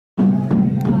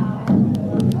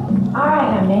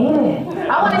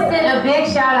big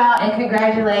shout out and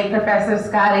congratulate Professor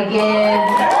Scott again.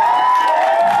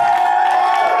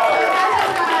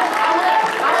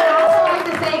 I would also like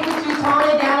to say, could you tone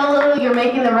it down a little? You're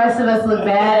making the rest of us look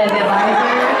bad as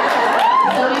advisors.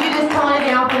 So you just tone it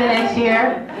down for the next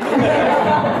year.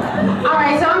 All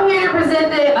right, so I'm here to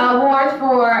present the awards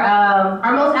for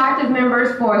our most active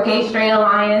members for Gay Straight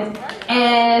Alliance.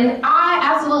 And I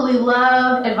absolutely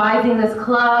love advising this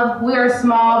club. We are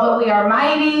small, but we are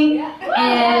mighty.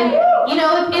 And, you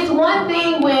know, it's one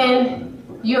thing when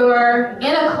you're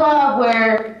in a club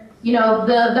where, you know,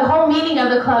 the whole meaning of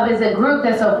the club is a group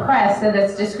that's oppressed and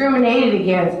that's discriminated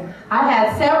against. I've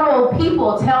had several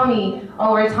people tell me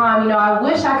over time, you know, I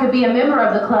wish I could be a member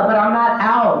of the club, but I'm not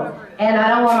out. And I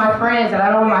don't want my friends and I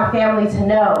don't want my family to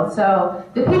know. So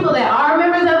the people that are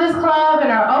members of this club and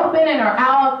are open and are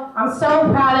out, I'm so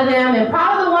proud of them and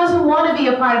proud of the ones who want to be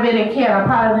a part of it and can. I'm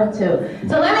proud of them too.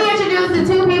 So let me introduce the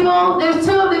two people. There's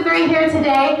two of the three here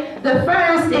today. The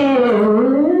first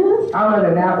is, I don't know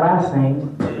their last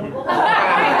name.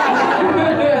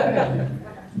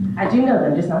 I do know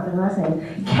them, just not their last name.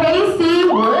 Casey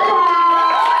Woodhouse.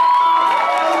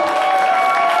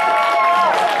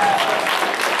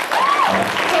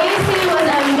 Casey was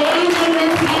amazing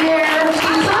this year.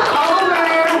 She took over.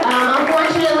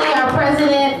 Unfortunately, our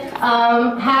president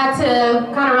had to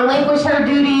kind of relinquish her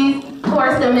duties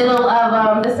towards the middle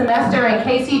of the semester, and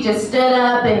Casey just stood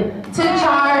up and took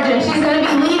charge, and she's going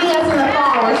to be leading us in the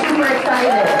fall. We're super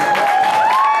excited.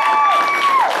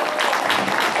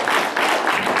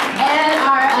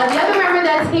 The other member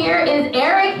that's here is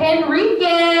Eric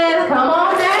Henriquez. Come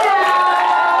on down.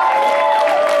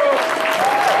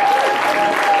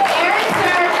 Eric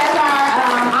served as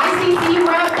our ICC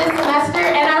rep this semester,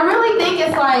 and I really think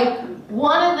it's like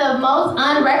one of the most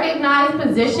unrecognized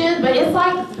positions, but it's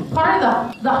like part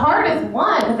of the hardest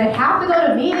one because they have to go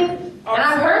to meetings, and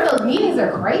I've heard those meetings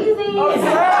are crazy.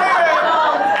 So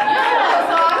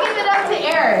I'll give it up to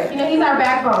Eric. You know, he's our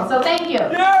backbone, so thank you.